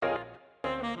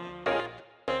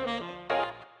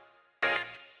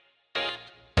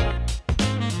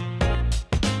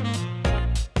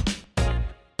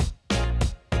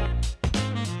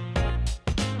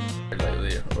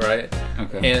Right?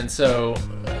 Okay. And so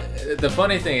the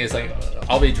funny thing is, like,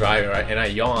 I'll be driving, right, and I'll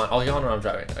yawn when I'm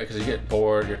driving because you get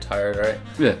bored, you're tired, right?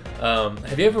 Yeah.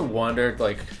 Have you ever wondered,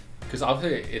 like, because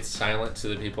obviously it's silent to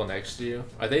the people next to you,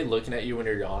 are they looking at you when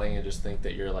you're yawning and just think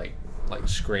that you're like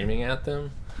screaming at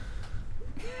them?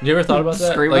 You ever thought about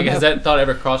that? Like, has that thought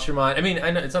ever crossed your mind? I mean,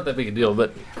 I know it's not that big a deal,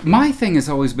 but my thing has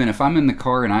always been, if I'm in the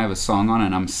car and I have a song on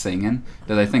and I'm singing,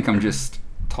 do they think I'm just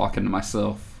talking to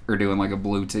myself? Or doing like a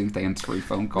Bluetooth hands-free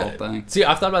phone call thing. See,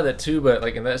 I've thought about that too, but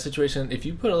like in that situation, if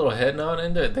you put a little head nod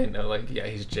into it, they know, like, yeah,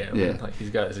 he's jamming. Yeah. Like, he's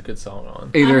got a good song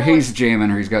on. Either he's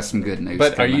jamming or he's got some good news.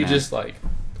 But are you just like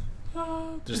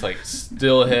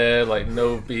still head, like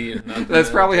no beat? Nothing? That's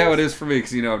probably how it is for me,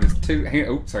 because I'm just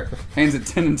hands at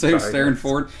 10 and 2, staring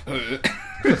forward. and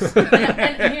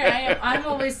here I am. I'm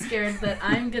always scared that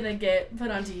I'm gonna get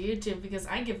put onto YouTube because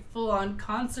I give full-on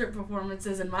concert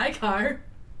performances in my car.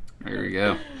 There you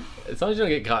go. As long as you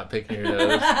don't get caught picking your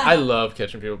nose. I love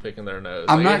catching people picking their nose.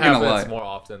 I'm not going to lie. More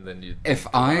often than you if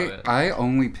I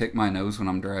only pick my nose when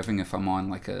I'm driving if I'm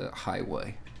on like a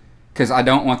highway. Because I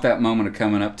don't want that moment of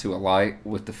coming up to a light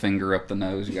with the finger up the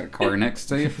nose. You got a car next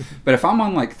to you. But if I'm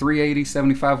on like 380,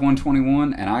 75,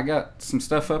 121 and I got some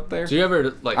stuff up there, do you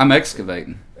ever like? I'm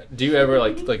excavating. Do you ever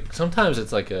like sometimes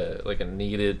it's like a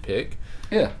needed pick?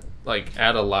 Yeah. Like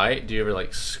at a light, do you ever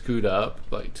like scoot up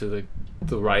like to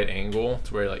the right angle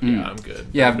to where you're like, yeah, I'm good.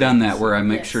 Yeah, I've done that where I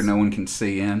make sure no one can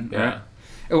see in. Yeah.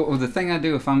 Right? Well, the thing I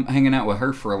do if I'm hanging out with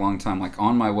her for a long time, like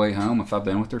on my way home, if I've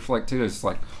been with her for like 2 days, it's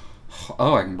like,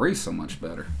 oh, I can breathe so much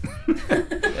better. Yeah,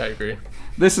 I agree.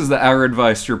 This is the Our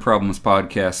Advice, Your Problems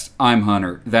podcast. I'm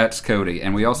Hunter. That's Cody.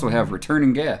 And we also have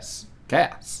returning guests,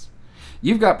 Cass.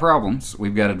 You've got problems.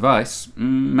 We've got advice.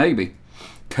 Maybe.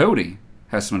 Cody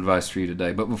has some advice for you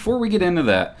today. But before we get into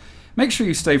that, make sure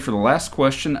you stay for the last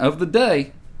question of the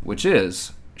day, which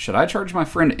is, should I charge my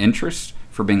friend interest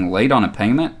for being late on a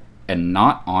payment and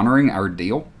not honoring our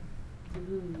deal?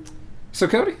 So,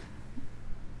 Cody,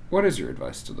 what is your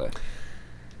advice today?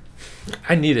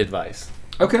 I need advice.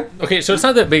 Okay, so it's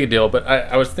not that big a deal, but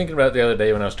I was thinking about it the other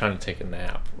day when I was trying to take a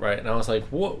nap, right? And I was like,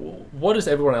 what does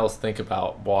everyone else think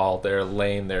about while they're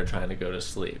laying there trying to go to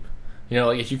sleep? You know,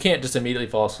 like if you can't just immediately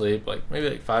fall asleep, like maybe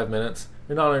like 5 minutes,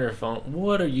 you're not on your phone.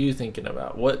 What are you thinking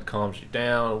about? What calms you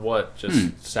down? What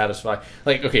just satisfies?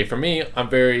 Like, okay, for me, I'm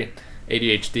very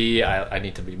ADHD. I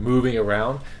need to be moving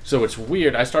around. So it's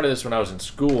weird. I started this when I was in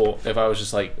school. If I was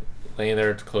just like laying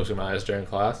there closing my eyes during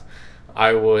class,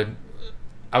 I would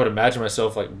imagine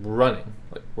myself like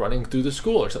running through the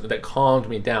school or something that calmed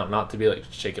me down, not to be like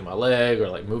shaking my leg or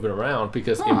like moving around,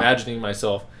 because imagining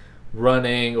myself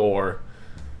running or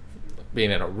being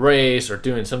in a race or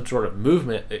doing some sort of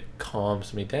movement, it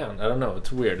calms me down. I don't know. It's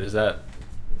weird. Is that...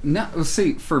 No,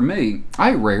 see, for me,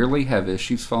 I rarely have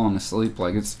issues falling asleep.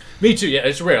 Like it's... Me too, yeah.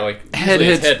 It's rare. Like head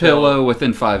hits pillow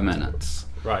within 5 minutes.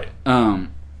 Right.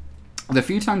 The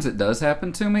few times it does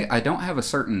happen to me, I don't have a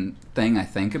certain thing I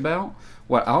think about.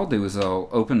 What I'll do is I'll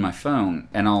open my phone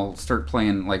and I'll start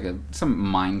playing like some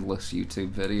mindless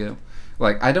YouTube video.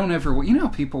 Like I don't ever... You know how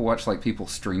people watch like people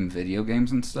stream video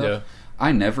games and stuff? Yeah.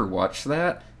 I never watch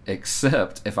that,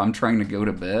 except if I'm trying to go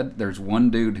to bed. There's one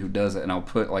dude who does it, and I'll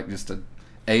put like just a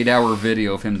 8-hour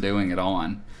video of him doing it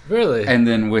on. Really? And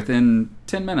then within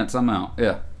 10 minutes, I'm out.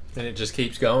 Yeah. And it just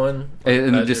keeps going?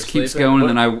 And it just keeps going,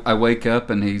 and then I wake up,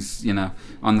 and he's,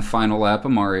 on the final lap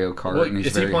of Mario Kart. And he's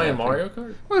is he playing happy. Mario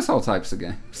Kart? Well, it's all types of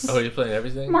games. Oh, you're playing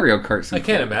everything? Mario Kart's I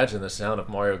can't imagine the sound of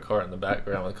Mario Kart in the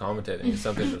background with commentating. It's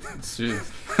something to soothe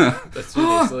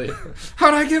sleep.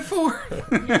 How'd I get 4?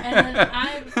 And then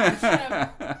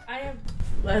I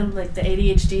have like the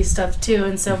ADHD stuff too,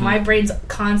 and so my brain's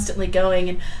constantly going,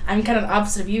 and I'm kind of the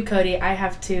opposite of you, Cody. I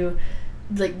have to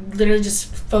like literally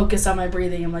just focus on my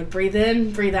breathing. I'm like, breathe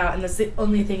in, breathe out, and that's the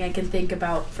only thing I can think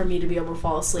about for me to be able to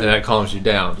fall asleep. And that calms you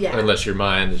down. Yeah. Unless your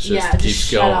mind is just keeps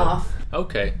shut going. Off.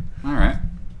 Okay. All right.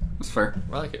 That's fair.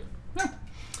 I like it. Yeah.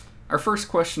 Our first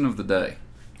question of the day.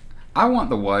 I want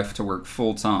the wife to work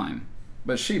full time,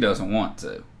 but she doesn't want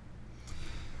to.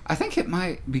 I think it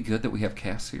might be good that we have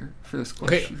Cass here for this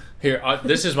question. Okay, here,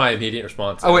 this is my immediate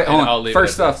response. Oh, wait, hold on. I'll leave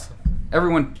First it off,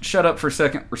 everyone shut up for a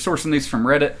second. We're sourcing these from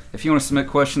Reddit. If you want to submit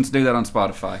questions, do that on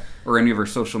Spotify or any of our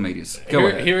social medias. Go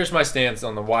ahead. Here's my stance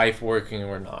on the wife working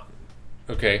or not.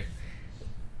 Okay?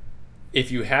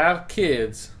 If you have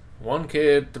kids, 1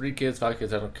 kid, 3 kids, 5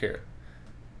 kids, I don't care.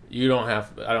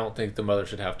 I don't think the mother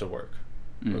should have to work.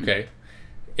 Mm-hmm. Okay?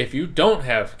 If you don't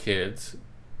have kids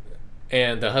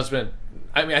and the husband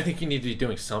I mean, I think you need to be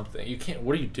doing something. You can't.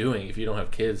 What are you doing if you don't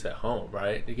have kids at home,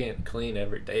 right? You can't clean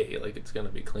every day. Like, it's gonna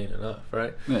be clean enough,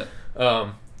 right?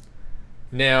 Yeah.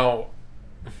 Now,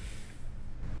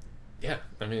 yeah,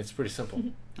 I mean, it's pretty simple.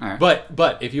 All right.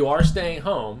 But if you are staying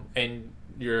home and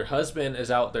your husband is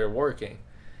out there working,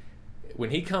 when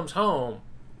he comes home,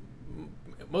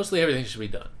 mostly everything should be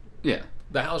done. Yeah.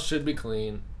 The house should be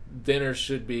clean. Dinner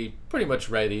should be pretty much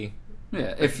ready.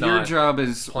 Yeah. If your job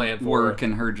is work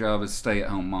and her job is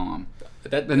stay-at-home mom,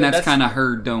 then that's kind of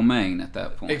her domain at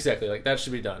that point. Exactly. Like, that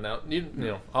should be done. Now, you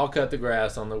know, I'll cut the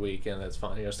grass on the weekend. That's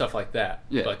fine. You know, stuff like that.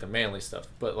 Yeah. Like the manly stuff.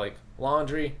 But, like,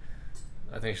 laundry,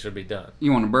 I think should be done.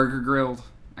 You want a burger grilled?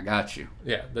 I got you.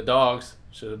 Yeah. The dogs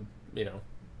should, you know,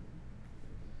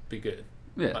 be good.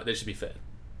 Yeah. They should be fed.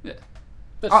 Yeah.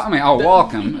 I'll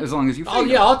walk them as long as you feed them.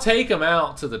 Yeah, I'll take them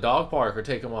out to the dog park or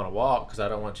take them on a walk because I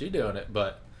don't want you doing it.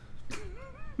 But,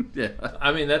 yeah.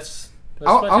 I mean, that's my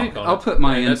take on it. I'll put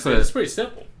my input. It's pretty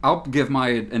simple. I'll give my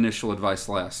initial advice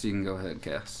last. You can go ahead,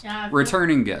 Cass. Yeah,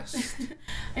 Returning guest.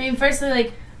 I mean, firstly,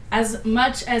 like, as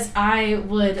much as I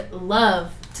would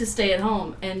love to stay at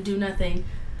home and do nothing,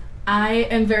 I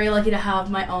am very lucky to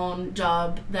have my own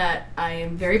job that I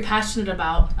am very passionate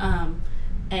about,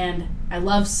 and I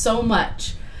love so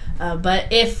much.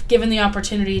 But if given the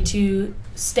opportunity to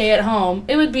stay at home,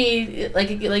 it would be like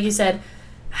you said,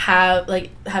 have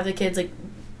the kids, like,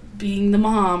 being the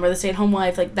mom or the stay-at-home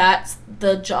wife. Like, that's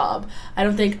the job. I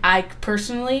don't think I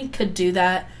personally could do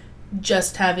that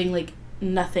just having, like,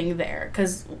 nothing there,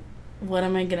 because what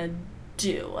am I gonna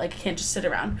do? Like, I can't just sit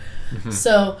around. Mm-hmm.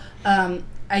 So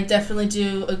I definitely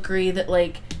do agree that,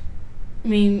 like, I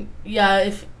mean, yeah,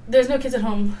 if there's no kids at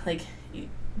home, like,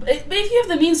 but if you have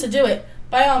the means to do it,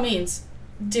 by all means,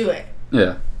 do it.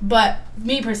 Yeah. But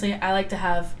me personally, I like to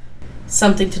have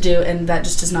something to do, and that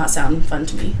just does not sound fun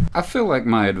to me. I feel like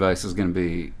my advice is going to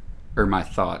be, or my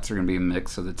thoughts are going to be a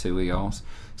mix of the two of y'all's.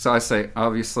 So I say,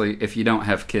 obviously, if you don't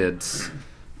have kids,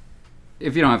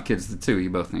 the two of you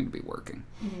both need to be working.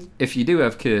 Mm-hmm. If you do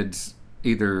have kids,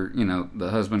 either, you know,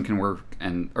 the husband can work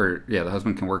and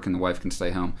the wife can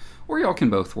stay home, or y'all can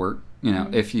both work. You know,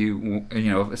 mm-hmm. If you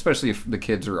know, especially if the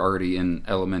kids are already in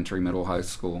elementary, middle, high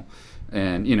school,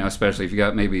 and, you know, especially if you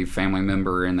got maybe a family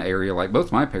member in the area, like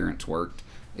both my parents worked,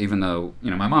 even though,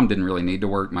 you know, my mom didn't really need to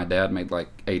work. My dad made like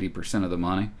 80% of the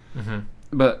money. Mm-hmm.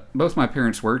 But both my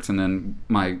parents worked, and then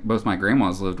both my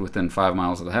grandmas lived within 5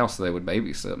 miles of the house, so they would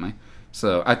babysit me.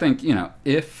 So I think, you know,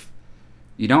 if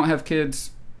you don't have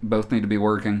kids, both need to be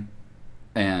working,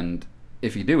 and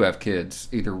if you do have kids,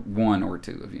 either one or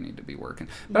two of you need to be working.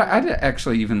 But I'd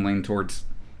actually even lean towards,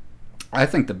 I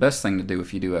think the best thing to do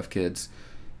if you do have kids,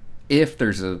 if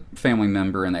there's a family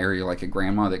member in the area like a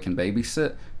grandma that can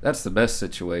babysit, that's the best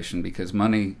situation, because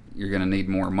you're going to need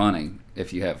more money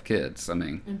if you have kids. I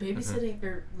mean, and babysitting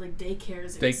or like daycare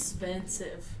is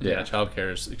expensive. Yeah,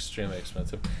 childcare is extremely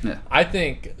expensive. Yeah. I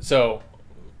think so.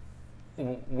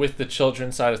 With the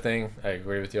children side of thing, I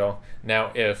agree with y'all.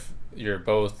 Now, if you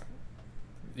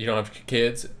don't have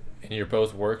kids and you're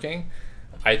both working,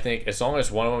 I think as long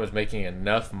as one of them is making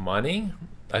enough money,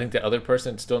 I think the other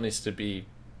person still needs to be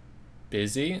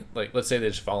busy. Like, let's say they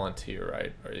just volunteer,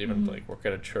 right? Or even like work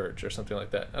at a church or something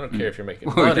like that. I don't care if you're making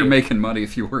money. Well, you're making money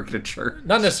if you work at a church.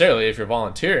 Not necessarily if you're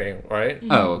volunteering, right?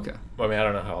 Oh, okay. I mean, I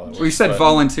don't know how that works. Well, you said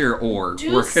volunteer or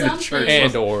work at a church.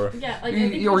 And or. Yeah, like, I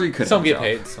think or you could. Some get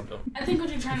paid, some don't. I think what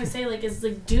you're trying to say, like, is,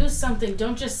 like, do something.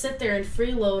 Don't just sit there and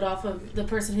freeload off of the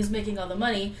person who's making all the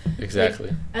money. Exactly.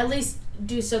 Like, at least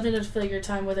do something to fill your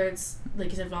time, whether it's, like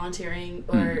you said, volunteering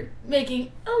or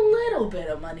making a little bit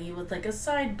of money with, like, a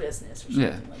side business or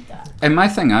something like that. And my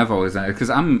thing I've always,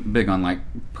 because I'm big on, like,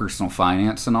 personal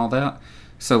finance and all that.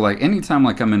 So, like, anytime,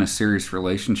 like, I'm in a serious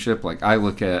relationship, like, I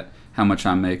look at how much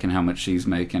I'm making, how much she's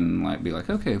making, and, like, be like,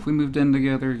 okay, if we moved in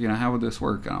together, you know, how would this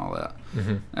work and all that.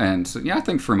 Mm-hmm. And so, yeah, I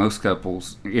think for most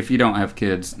couples, if you don't have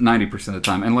kids, 90% of the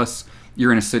time, unless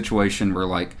you're in a situation where,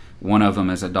 like, one of them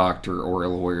is a doctor or a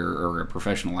lawyer or a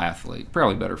professional athlete,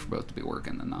 probably better for both to be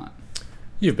working than not.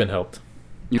 You've been helped.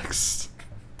 Next.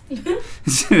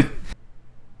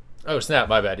 Oh, snap,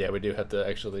 my bad. Yeah, we do have to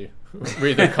actually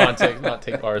read the context, not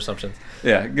take our assumptions.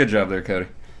 Yeah, good job there, Cody.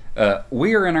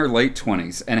 We are in our late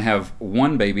 20s and have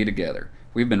one baby together.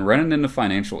 We've been running into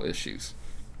financial issues.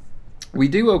 We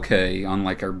do okay on,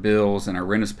 like, our bills, and our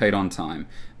rent is paid on time,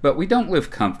 but we don't live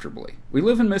comfortably. We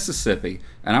live in Mississippi,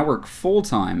 and I work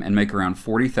full-time and make around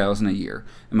 $40,000 a year,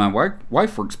 and my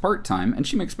wife works part-time, and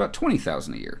she makes about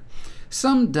 $20,000 a year.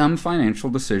 Some dumb financial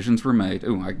decisions were made.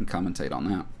 Ooh, I can commentate on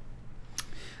that.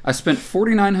 I spent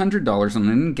 $4,900 on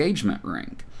an engagement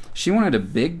ring. She wanted a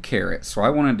big carrot, so I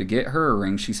wanted to get her a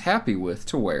ring she's happy with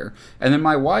to wear, and then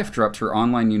my wife dropped her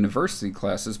online university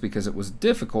classes because it was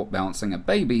difficult balancing a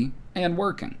baby and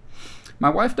working. My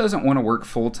wife doesn't want to work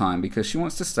full-time because she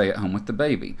wants to stay at home with the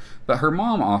baby, but her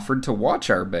mom offered to watch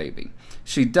our baby.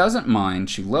 She doesn't mind,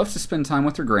 she loves to spend time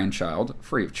with her grandchild,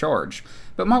 free of charge,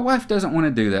 but my wife doesn't want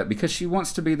to do that because she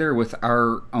wants to be there with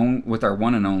our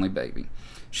one and only baby.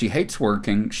 She hates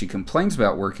working, she complains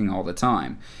about working all the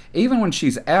time. Even when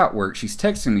she's at work, she's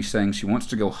texting me saying she wants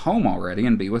to go home already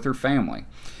and be with her family.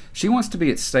 She wants to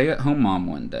be a stay-at-home mom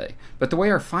one day, but the way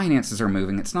our finances are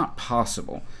moving, it's not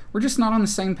possible. We're just not on the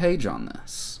same page on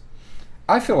this.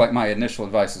 I feel like my initial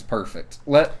advice is perfect.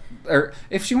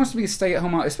 If she wants to be a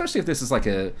stay-at-home mom, especially if this is like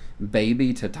a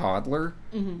baby to toddler,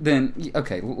 then,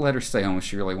 okay, let her stay home if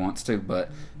she really wants to,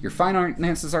 but your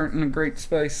finances aren't in a great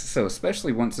space, so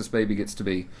especially once this baby gets to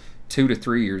be 2 to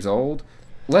 3 years old,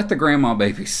 let the grandma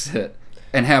babysit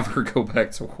and have her go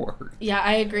back to work. Yeah,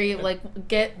 I agree. Like,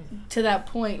 get to that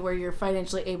point where you're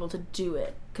financially able to do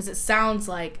it. Because it sounds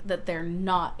like that they're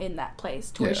not in that place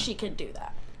to where she can do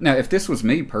that. Now, if this was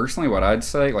me personally, what I'd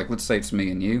say, like, let's say it's me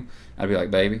and you, I'd be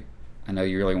like, baby, I know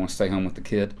you really want to stay home with the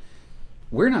kid.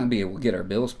 We're not going to be able to get our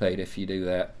bills paid if you do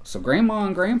that. So grandma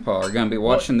and grandpa are going to be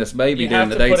watching this baby during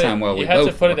the daytime while we both You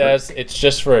have to put it as, it's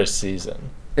just for a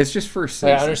season. It's just for a season.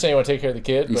 I understand you want to take care of the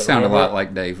kid. You sound a lot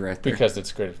like Dave right there. Because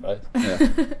it's great advice.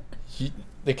 Yeah.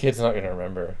 The kid's not going to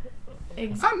remember.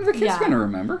 The kid's going to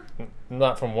remember.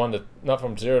 Not from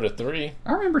 0 to 3.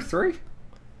 I remember 3.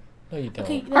 No, you don't.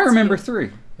 Okay, I remember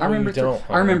 3. No,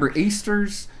 I remember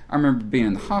Easters. I remember being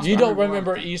in the hospital. You don't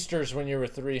remember Easters when you were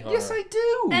 3, Hunter. Yes, I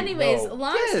do. Anyways,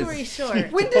 long story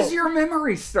short. When does your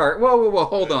memory start? Whoa,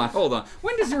 hold on.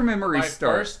 When does your memory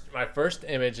start? My first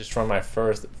image is from my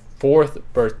 4th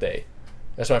birthday.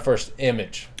 That's my first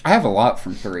image. I have a lot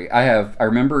from 3. I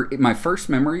remember, my first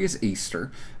memory is Easter.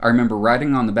 I remember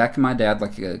riding on the back of my dad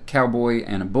like a cowboy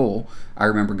and a bull. I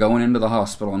remember going into the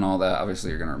hospital and all that. Obviously,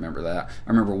 you're going to remember that. I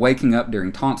remember waking up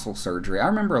during tonsil surgery. I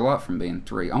remember a lot from being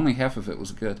 3. Only half of it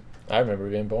was good. I remember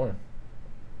being born.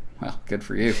 Well, good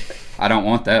for you. I don't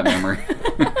want that memory.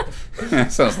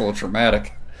 That sounds a little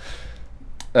traumatic.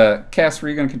 Cass, were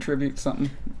you going to contribute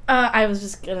something? I was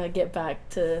just going to get back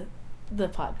to the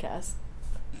podcast.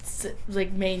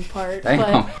 Like main part,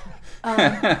 Damn.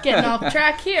 But getting off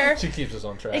track here. She keeps us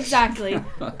on track. Exactly.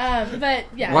 But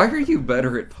yeah. Why are you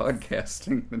better at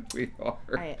podcasting than we are?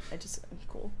 I'm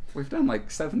cool. We've done like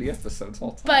 70 episodes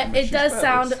all time. But it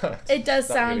does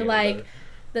sound like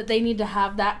that they need to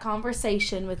have that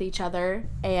conversation with each other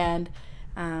and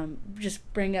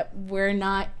just bring up, we're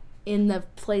not in the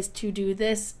place to do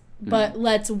this, but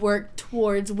let's work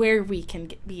towards where we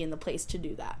can be in the place to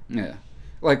do that. Yeah.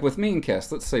 Like with me and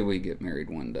Cass, let's say we get married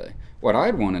one day. What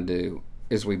I'd want to do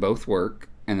is we both work,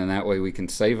 and then that way we can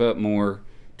save up more,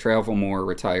 travel more,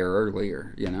 retire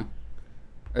earlier,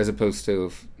 As opposed to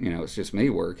if, it's just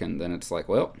me working, then it's like,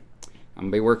 well, I'm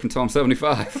going to be working until I'm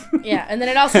 75. Yeah, and then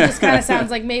it also just kind of sounds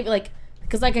like maybe,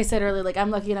 because like I said earlier, I'm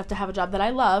lucky enough to have a job that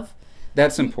I love.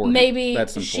 That's important. Maybe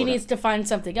she needs to find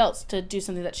something else to do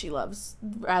something that she loves,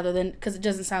 rather than, because it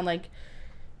doesn't sound like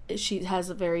she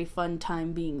has a very fun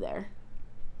time being there.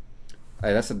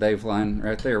 Hey, that's a Dave line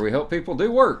right there. We help people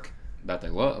do work that they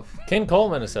love. Ken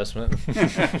Coleman assessment.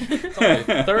 It's only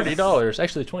 $30.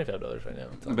 Actually, $25 right now.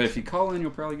 But if you call in,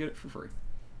 you'll probably get it for free.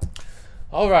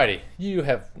 Alrighty. You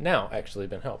have now actually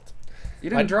been helped. You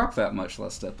didn't drop that much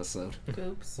last episode.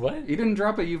 Oops. What? You didn't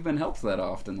drop it. You've been helped that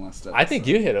often last episode. I think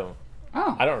you hit him.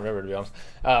 Oh. I don't remember, to be honest.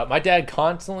 My dad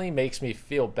constantly makes me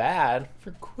feel bad for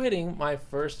quitting my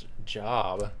first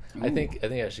job. Ooh. I think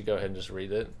I should go ahead and just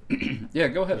read it. Yeah,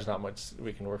 go ahead. There's not much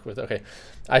we can work with. Okay.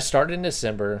 I started in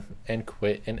December and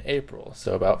quit in April,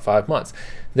 so about 5 months.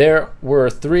 There were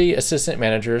 3 assistant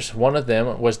managers. One of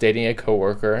them was dating a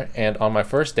coworker, and on my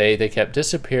first day, they kept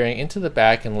disappearing into the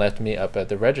back and left me up at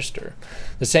the register.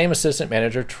 The same assistant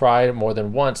manager tried more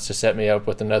than once to set me up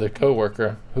with another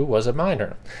coworker who was a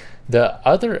minor. The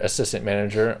other assistant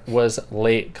manager was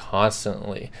late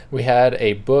constantly. We had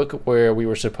a book where we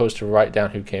were supposed to write down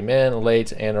who came in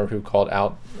late and or who called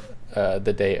out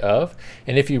the day of.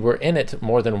 And if you were in it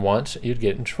more than once, you'd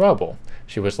get in trouble.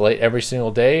 She was late every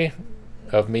single day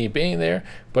of me being there,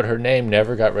 but her name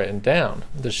never got written down.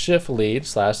 The shift lead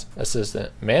 /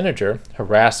 assistant manager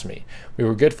harassed me. We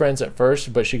were good friends at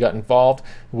first, but she got involved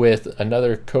with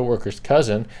another coworker's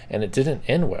cousin, and it didn't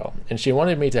end well, and she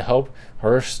wanted me to help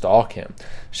her stalk him.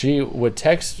 She would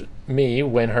text me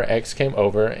when her ex came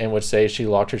over and would say she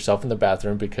locked herself in the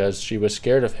bathroom because she was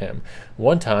scared of him.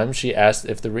 One time, she asked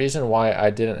if the reason why I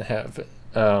didn't have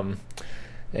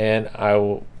And I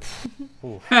will.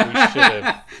 Ooh, we should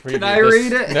have. Can I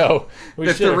read it? No.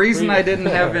 If the reason I didn't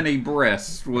have any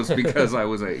breasts was because I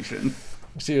was Asian.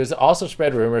 She was also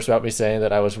spread rumors about me saying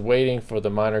that I was waiting for the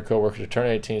minor coworker to turn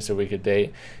 18 so we could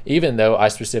date, even though I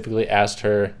specifically asked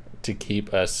her to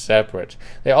keep us separate.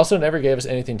 They also never gave us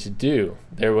anything to do.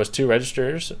 There was 2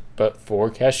 registers, but 4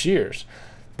 cashiers.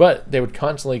 But they would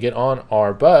constantly get on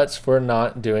our butts for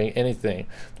not doing anything,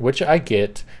 which I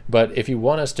get, but if you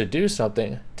want us to do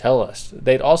something, tell us.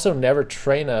 They'd also never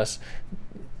train us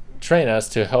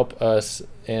to help us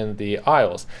in the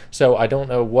aisles, so I don't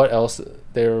know what else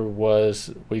there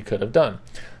was we could have done.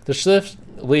 The shift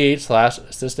lead /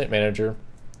 assistant manager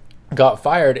got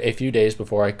fired a few days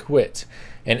before I quit,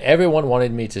 and everyone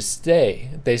wanted me to stay.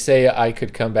 They say I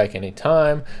could come back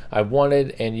anytime I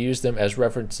wanted and use them as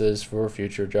references for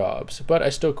future jobs, but I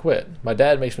still quit. My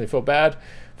dad makes me feel bad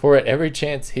for it every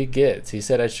chance he gets. He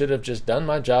said I should have just done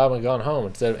my job and gone home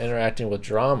instead of interacting with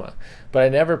drama, but I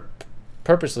never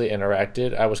purposely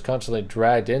interacted. I was constantly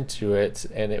dragged into it,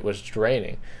 and it was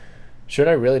draining. Should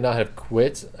I really not have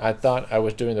quit? I thought I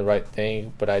was doing the right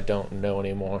thing, but I don't know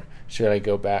anymore. Should I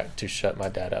go back to shut my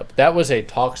dad up? That was a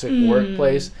toxic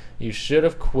workplace. You should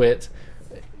have quit.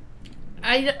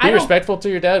 Be respectful to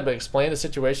your dad, but explain the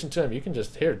situation to him. You can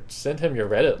just send him your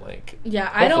Reddit link. Yeah,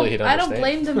 I don't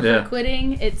blame them for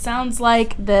quitting. It sounds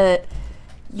like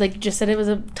you just said, it was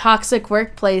a toxic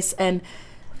workplace, and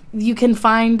you can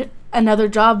find another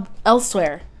job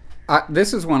elsewhere.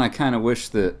 This is one I kind of wish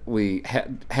that we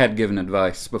had given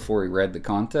advice before we read the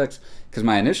context, because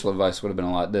my initial advice would have been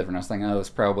a lot different. I was thinking, it's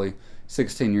probably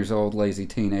 16 years old, lazy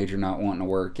teenager, not wanting to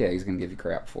work. Yeah, he's going to give you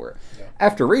crap for it. Yeah.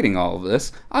 After reading all of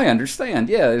this, I understand.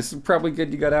 Yeah, it's probably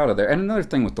good you got out of there. And another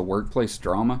thing with the workplace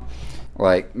drama,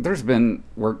 there's been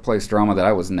workplace drama that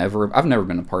I've never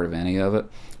been a part of any of it,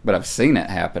 but I've seen it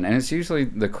happen, and it's usually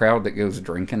the crowd that goes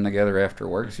drinking together after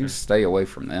work, so you stay away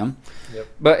from them. Yep.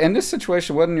 But in this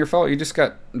situation, it wasn't your fault. You just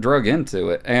got drug into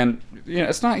it, and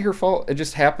it's not your fault. It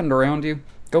just happened around you.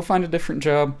 Go find a different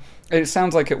job. It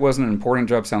sounds like it wasn't an important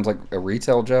job. Sounds like a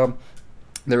retail job.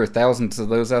 There are thousands of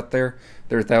those out there.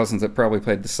 There are thousands that probably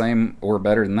paid the same or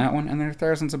better than that one, and there are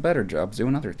thousands of better jobs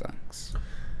doing other things.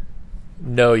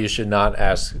 No, you should not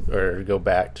ask or go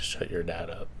back to shut your dad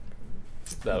up.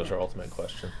 That was our ultimate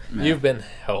question. Yeah. You've been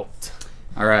helped.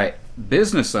 All right.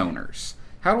 Business owners.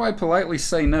 How do I politely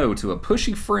say no to a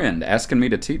pushy friend asking me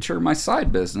to teach her my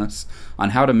side business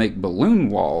on how to make balloon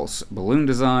walls, balloon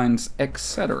designs,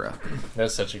 etc.?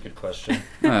 That's such a good question.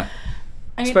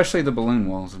 Especially the balloon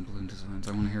walls and balloon designs.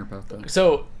 I want to hear about that.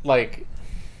 So,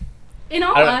 in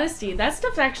all honesty, that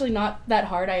stuff's actually not that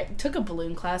hard. I took a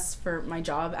balloon class for my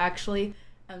job, actually.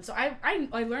 So I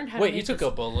learned how to make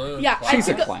a balloon class? She's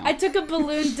a clown. I took a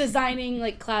balloon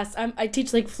designing class. I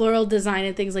teach floral design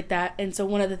and things like that. And so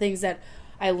one of the things that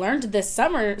I learned this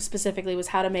summer specifically was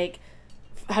how to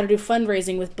do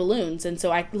fundraising with balloons. And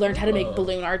so I learned how to make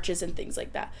balloon arches and things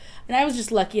like that. And I was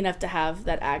just lucky enough to have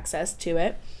that access to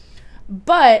it.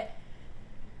 But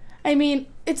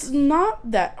it's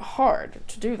not that hard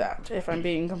to do that, if I'm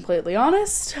being completely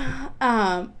honest.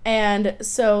 And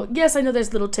so, yes, I know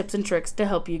there's little tips and tricks to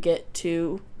help you get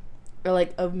to,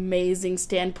 amazing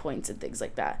standpoints and things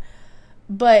like that.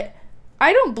 But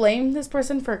I don't blame this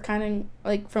person for kind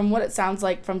of, from what it sounds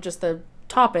like from just the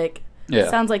topic, it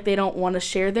sounds like they don't want to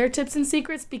share their tips and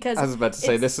secrets because... I was about to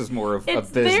say, this is more of a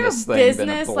business thing than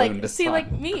a balloon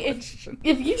design. Me,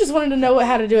 if you just wanted to know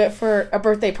how to do it for a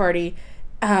birthday party...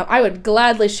 I would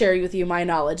gladly share with you my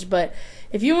knowledge, but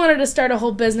if you wanted to start a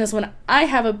whole business when I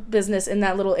have a business in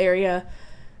that little area,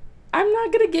 I'm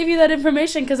not going to give you that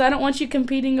information because I don't want you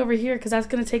competing over here because that's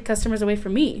going to take customers away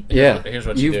from me. Yeah, here's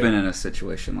what you've been in a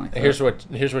situation like that. Here's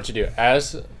what you do.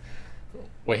 As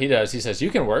what he does, he says,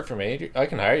 you can work for me. I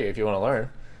can hire you if you want to learn.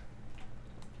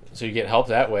 So you get help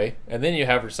that way, and then you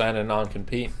have her sign a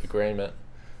non-compete agreement.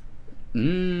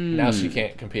 Now she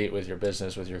can't compete with your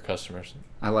business, with your customers.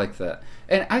 I like that.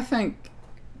 And I think,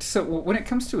 so when it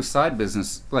comes to a side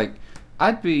business,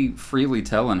 I'd be freely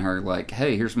telling her,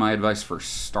 hey, here's my advice for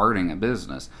starting a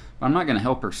business. But I'm not going to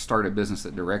help her start a business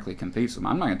that directly competes with them.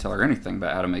 I'm not going to tell her anything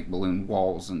about how to make balloon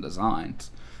walls and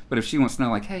designs. But if she wants to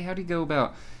know, hey, how do you go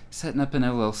about setting up an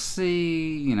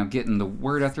LLC, getting the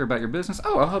word out there about your business.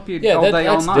 I'll help you all day, all night.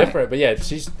 Yeah, that's different. But yeah,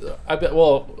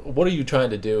 what are you trying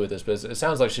to do with this business? It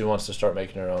sounds like she wants to start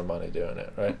making her own money doing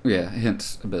it, right? Yeah,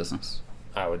 hence a business.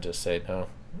 I would just say no.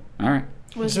 All right.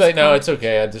 Just no, it's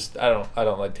okay. I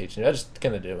don't like teaching. I just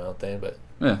kind of do my own thing, but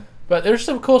yeah. But there's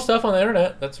some cool stuff on the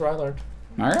internet. That's where I learned.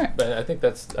 All right. But I think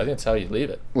that's how you leave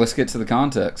it. Let's get to the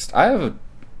context. I have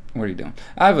What are you doing?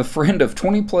 I have a friend of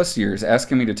 20 plus years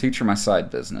asking me to teach her my side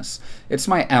business. It's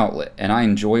my outlet, and I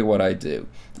enjoy what I do.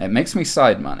 It makes me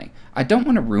side money. I don't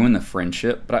want to ruin the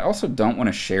friendship, but I also don't want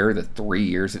to share the 3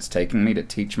 years it's taking me to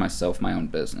teach myself my own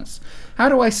business. How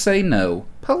do I say no,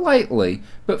 politely,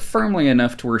 but firmly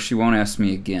enough to where she won't ask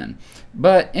me again,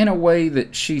 but in a way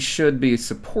that she should be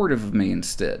supportive of me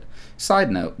instead?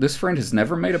 Side note, this friend has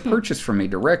never made a purchase from me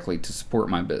directly to support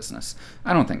my business.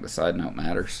 I don't think the side note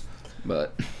matters,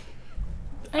 but...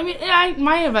 I mean,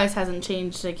 my advice hasn't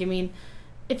changed. Like, I mean,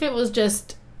 if it was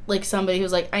just, like, somebody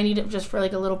who's like, I need it just for,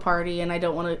 like, a little party and I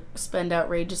don't want to spend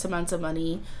outrageous amounts of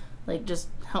money, like, just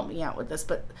help me out with this.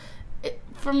 But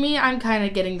for me, I'm kind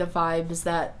of getting the vibes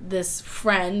that this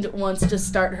friend wants to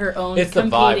start her own It's the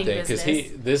vibe thing, business.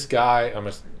 because this guy,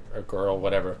 or girl,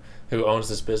 whatever, who owns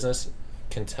this business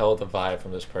can tell the vibe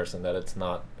from this person that it's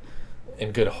not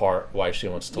in good heart why she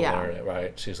wants to learn it,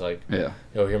 right? She's like,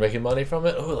 you're making money from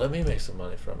it? Oh, let me make some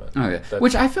money from it. Oh, yeah.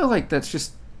 Which I feel like that's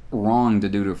just wrong to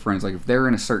do to friends. Like, if they're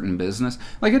in a certain business,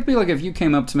 like, it'd be like if you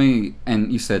came up to me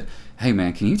and you said, hey,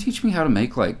 man, can you teach me how to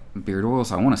make, like, beard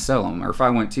oils? I want to sell them. Or if I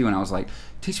went to you and I was like,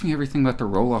 teach me everything about the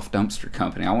roll-off dumpster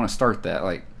company. I want to start that.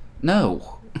 Like,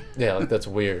 no. Yeah, like, that's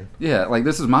weird. Yeah, like,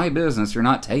 this is my business. You're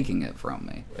not taking it from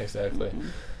me. Exactly.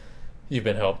 You've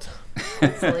been helped.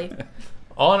 Hopefully.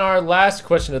 On our last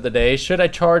question of the day, should I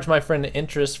charge my friend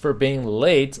interest for being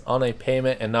late on a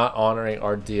payment and not honoring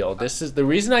our deal? This is the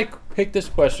reason I picked this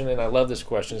question, and I love this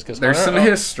question, is because there's some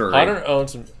history. Hunter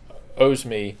owes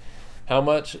me how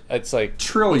much? It's like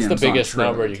trillions. What's the biggest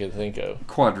number you can think of?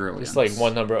 Quadrillions. It's like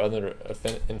one number under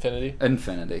infinity.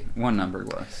 Infinity, one number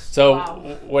less.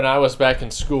 So when I was back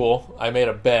in school, I made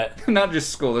a bet. Not just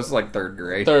school. This is like third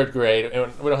grade. Third grade,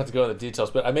 and we don't have to go into the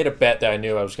details, but I made a bet that I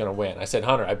knew I was going to win. I said,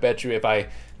 Hunter, I bet you if I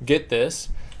get this.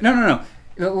 No.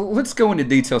 Let's go into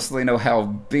details so they know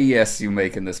how BS you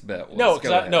making this bet was.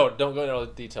 No, don't go into all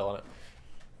the detail on it.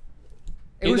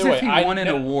 It was if he won an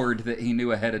award that he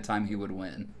knew ahead of time he would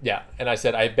win. Yeah, and I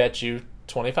said, I bet you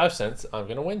 25 cents I'm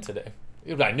going to win today.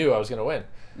 I knew I was going to win.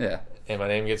 Yeah. And my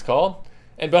name gets called.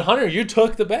 But Hunter, you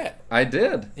took the bet. I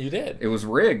did. You did. It was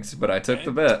rigged, but I took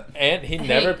the bet. And he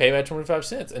never paid my 25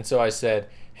 cents. And so I said,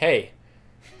 hey,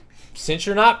 since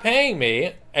you're not paying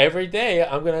me, every day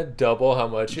I'm going to double how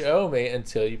much you owe me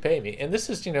until you pay me. And this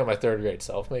is, my third grade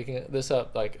self making this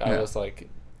up. Like, I was like,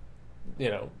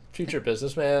 future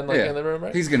businessman in the room,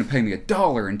 right? He's going to pay me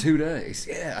 $1 in 2 days.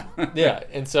 Yeah. Yeah,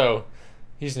 and so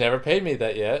he's never paid me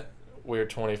that yet. We're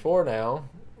 24 now.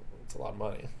 It's a lot of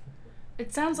money.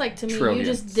 It sounds like to me Trillions. you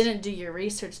just didn't do your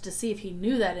research to see if he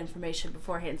knew that information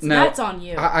beforehand. So no, that's on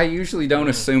you. I usually don't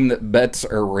assume that bets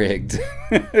are rigged.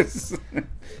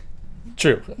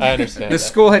 True, I understand. The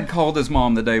school had called his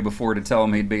mom the day before to tell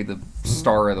him he'd be the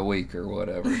star of the week or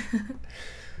whatever.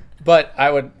 But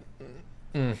I would...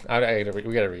 we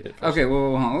gotta read it first. Okay,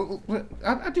 well,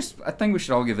 I think we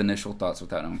should all give initial thoughts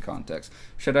without knowing context.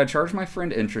 Should I charge my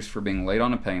friend interest for being late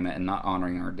on a payment and not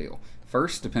honoring our deal?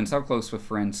 First, depends how close with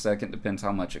friends. Second, depends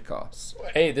how much it costs.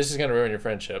 Hey, this is gonna ruin your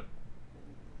friendship.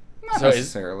 Not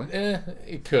necessarily.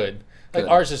 It could. Like,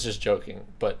 ours is just joking,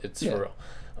 but it's for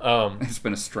real. It's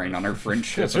been a strain on our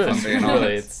friendship, It's if I'm being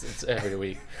honest. it's every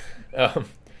week.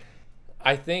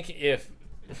 I think if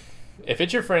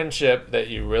it's your friendship that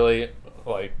you really...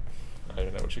 like, I don't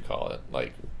even know what you call it.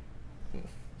 Like,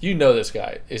 this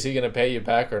guy. Is he going to pay you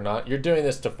back or not? You're doing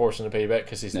this to force him to pay you back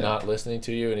because he's not listening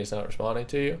to you and he's not responding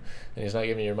to you and he's not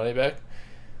giving you your money back.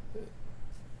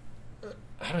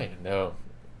 I don't even know.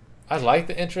 I like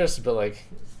the interest, but like...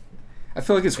 I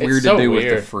feel like it's weird to do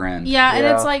with a friend. Yeah, and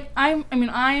it's like, I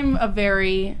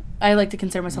like to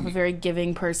consider myself a very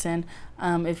giving person.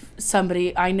 If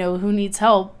somebody I know who needs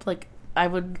help, like,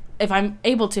 if I'm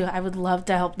able to, I would love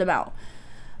to help them out.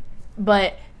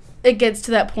 But it gets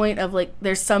to that point of, like,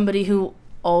 there's somebody who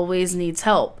always needs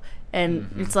help.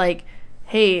 And it's like,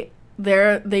 hey,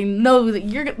 they know that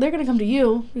they're going to come to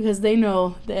you because they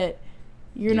know that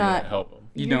you're not... help them.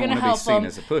 You don't want to be seen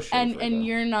as a pushover. And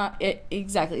you're not...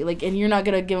 exactly. Like, and you're not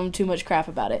going to give them too much crap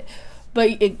about it.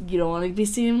 But you don't want to be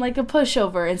seen like a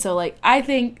pushover. And so, like, I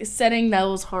think setting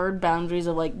those hard boundaries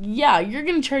of, like, yeah, you're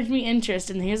going to charge me interest,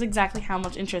 and here's exactly how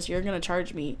much interest you're going to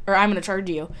charge me, or I'm going to charge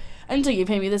you, until you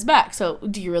pay me this back. So,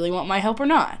 do you really want my help or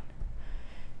not?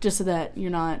 Just so that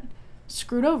you're not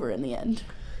screwed over in the end.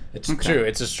 It's true.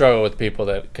 It's a struggle with people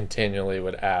that continually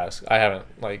would ask. I haven't,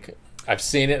 like, I've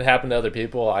seen it happen to other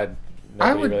people.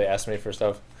 Nobody really asked me for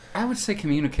stuff. I would say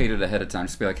communicate it ahead of time.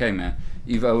 Just be like, hey, man,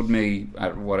 you've owed me,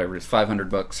 whatever, it's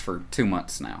 $500 for 2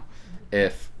 months now.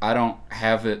 If I don't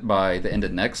have it by the end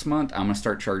of next month, I'm going to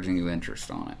start charging you interest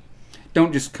on it.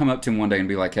 Don't just come up to him one day and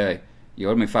be like, hey, You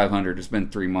owed me $500. It's been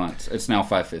 3 months. It's now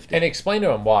 $550. And explain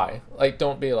to him why. Like,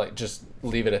 don't be like, just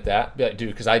leave it at that. Be like, dude,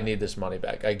 because I need this money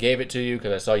back. I gave it to you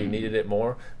because I saw you needed it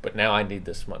more, but now I need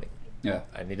this money. Yeah.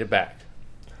 I need it back.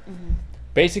 Mm-hmm.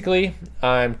 Basically,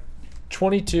 I'm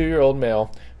 22-year-old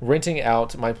male renting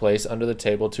out my place under the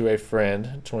table to a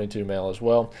friend, 22 male as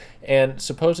well, and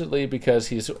supposedly because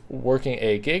he's working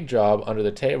a gig job under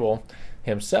the table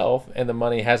himself and the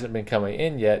money hasn't been coming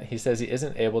in yet, he says he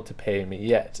isn't able to pay me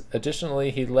yet. Additionally,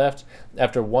 he left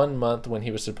after 1 month when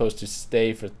he was supposed to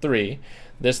stay for 3.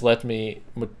 This left me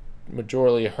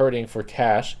majorly hurting for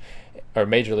cash.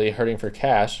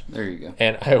 There you go.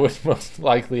 And I would most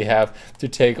likely have to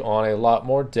take on a lot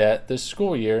more debt this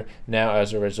school year now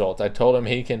as a result. I told him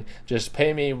he can just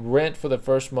pay me rent for the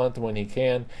first month when he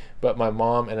can, but my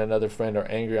mom and another friend are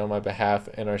angry on my behalf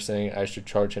and are saying I should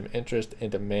charge him interest and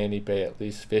demand he pay at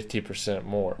least 50%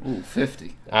 more. Ooh,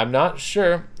 50. I'm not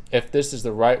sure if this is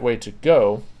the right way to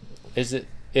go. It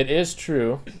is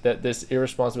true that this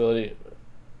irresponsibility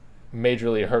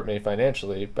majorly hurt me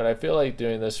financially, but I feel like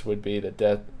doing this would be the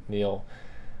death knell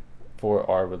for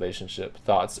our relationship.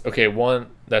 Thoughts? Okay, one,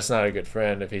 that's not a good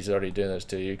friend if he's already doing this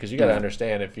to you, because you got to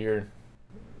understand, if you're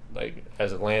like,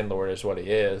 as a landlord is what he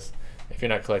is, if you're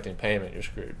not collecting payment, you're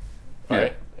screwed,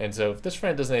 right? Yeah. And so if this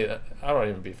friend doesn't, I don't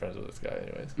even be friends with this guy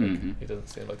anyways. Like, he doesn't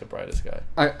seem like the brightest guy.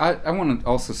 I want to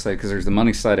also say, because there's the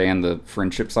money side and the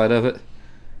friendship side of it,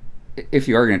 if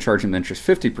you are going to charge him interest,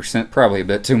 50% probably a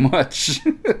bit too much.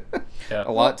 Yeah.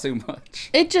 A lot too much.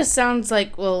 It just sounds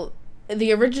like, well,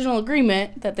 the original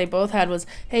agreement that they both had was,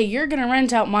 hey, you're going to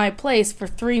rent out my place for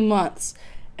 3 months.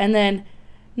 And then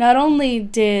not only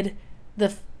did the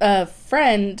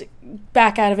friend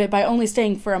back out of it by only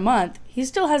staying for a month, he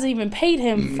still hasn't even paid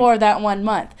him for that 1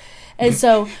 month. And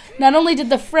so not only did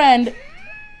the friend...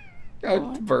 I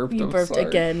burped. You burped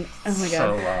again. Oh my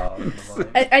god. So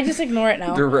loud. I just ignore it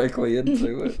now. Directly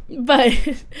into it. But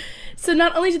so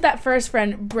not only did that first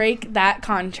friend break that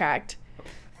contract,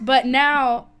 but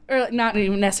now, or not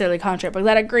even necessarily contract, but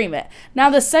that agreement.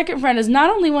 Now the second friend is not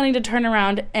only wanting to turn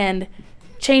around and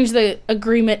change the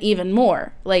agreement even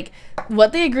more. Like,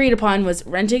 what they agreed upon was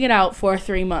renting it out for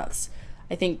 3 months.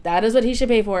 I think that is what he should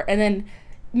pay for, and then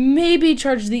maybe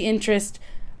charge the interest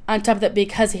on top of that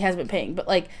because he has been paying. But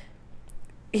like,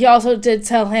 he also did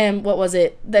tell him, what was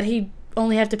it, that he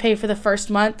only have to pay for the first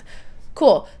month.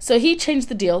 Cool. So he changed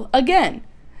the deal again.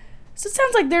 So it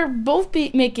sounds like they're both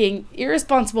making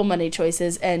irresponsible money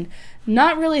choices and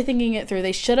not really thinking it through.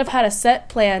 They should have had a set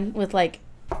plan with like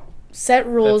set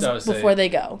rules before they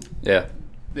go. Yeah.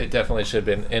 It definitely should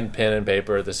have been in pen and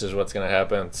paper. This is what's going to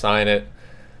happen. Sign it.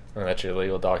 And that's your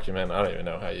legal document. I don't even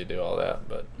know how you do all that,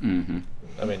 but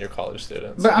I mean, you're college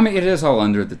students. But I mean, it is all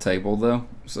under the table, though.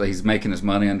 So he's making his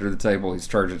money under the table. He's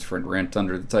charging his friend rent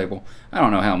under the table. I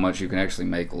don't know how much you can actually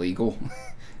make legal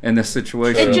in this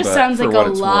situation. It just sounds like a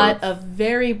lot of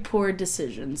very poor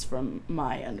decisions from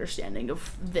my understanding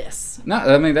of this. No,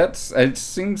 I mean, it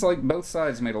seems like both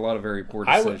sides made a lot of very poor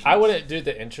decisions. I wouldn't do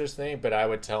the interest thing, but I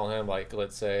would tell him, like,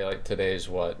 let's say, like, today's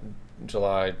what?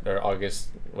 July or August,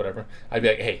 whatever. I'd be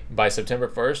like, hey, by September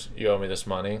 1st, you owe me this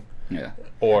money. Yeah.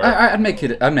 Or I'd make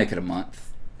it a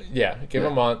month. Yeah, give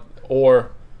a month,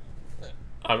 or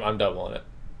I'm doubling it.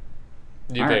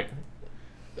 You pick. Right.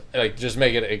 Like, just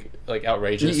make it like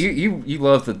outrageous. You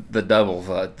love the double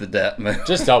the debt.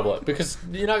 Just double it, because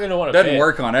you're not going to want to. Doesn't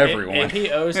work on everyone. If he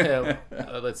owes him,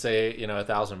 let's say,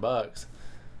 $1,000,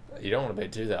 you don't want to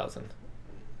pay $2,000.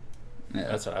 Yeah,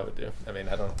 that's what I would do. I mean,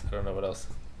 I don't know what else.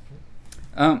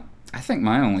 I think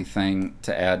my only thing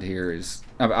to add here is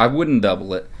I wouldn't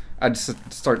double it. I'd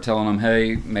just start telling them,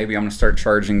 hey, maybe I'm going to start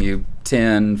charging you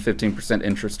 10, 15%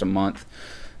 interest a month.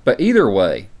 But either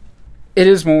way, it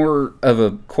is more of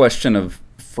a question of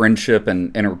friendship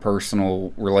and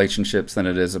interpersonal relationships than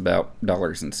it is about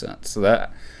dollars and cents. So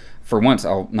that, for once,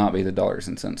 I'll not be the dollars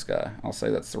and cents guy. I'll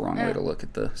say that's the wrong way to look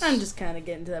at this. I'm just kind of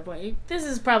getting to that point. This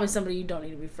is probably somebody you don't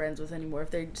need to be friends with anymore if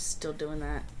they're just still doing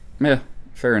that. Yeah.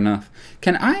 Fair enough.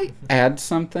 Can I add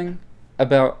something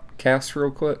about Cass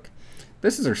real quick?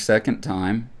 This is her second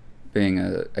time being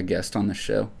a guest on the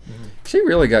show. Mm-hmm. She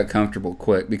really got comfortable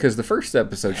quick, because the first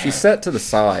episode she sat to the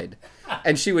side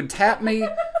and she would tap me.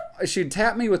 She'd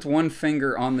tap me with one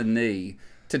finger on the knee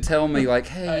to tell me, like,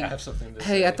 hey, I have something to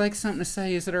say. I'd like something to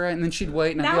say. Is it all right? And then she'd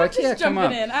wait, and I'd now be like, yeah, come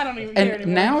on. In. I don't even care anymore.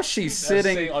 And now she's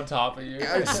sitting on top of you.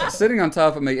 Sitting on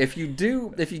top of me. If you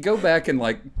go back and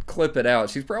like clip it out,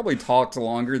 she's probably talked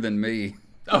longer than me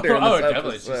during this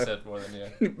definitely. She episode. said more than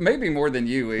you. Maybe more than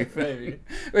you, even. Maybe.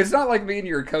 It's not like me and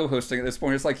you are co-hosting at this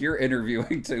point. It's like you're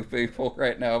interviewing two people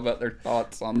right now about their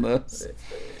thoughts on this.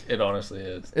 It honestly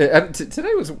is.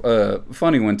 Today was a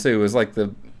funny one, too. It was like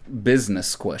the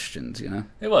business questions, you know?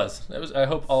 It was. I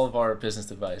hope all of our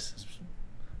business advice has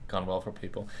gone well for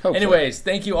people. Hopefully. Anyways,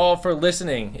 thank you all for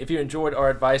listening. If you enjoyed our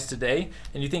advice today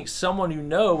and you think someone you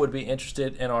know would be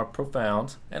interested in our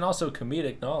profound and also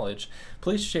comedic knowledge,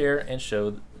 please share the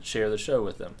show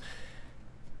with them.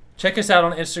 Check us out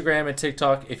on Instagram and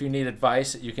TikTok. If you need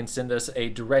advice, you can send us a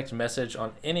direct message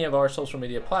on any of our social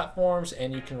media platforms,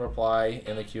 and you can reply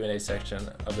in the Q&A section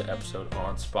of the episode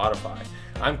on Spotify.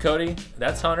 I'm Cody,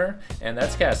 that's Hunter, and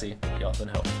that's Cassie. Y'all been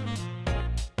helping.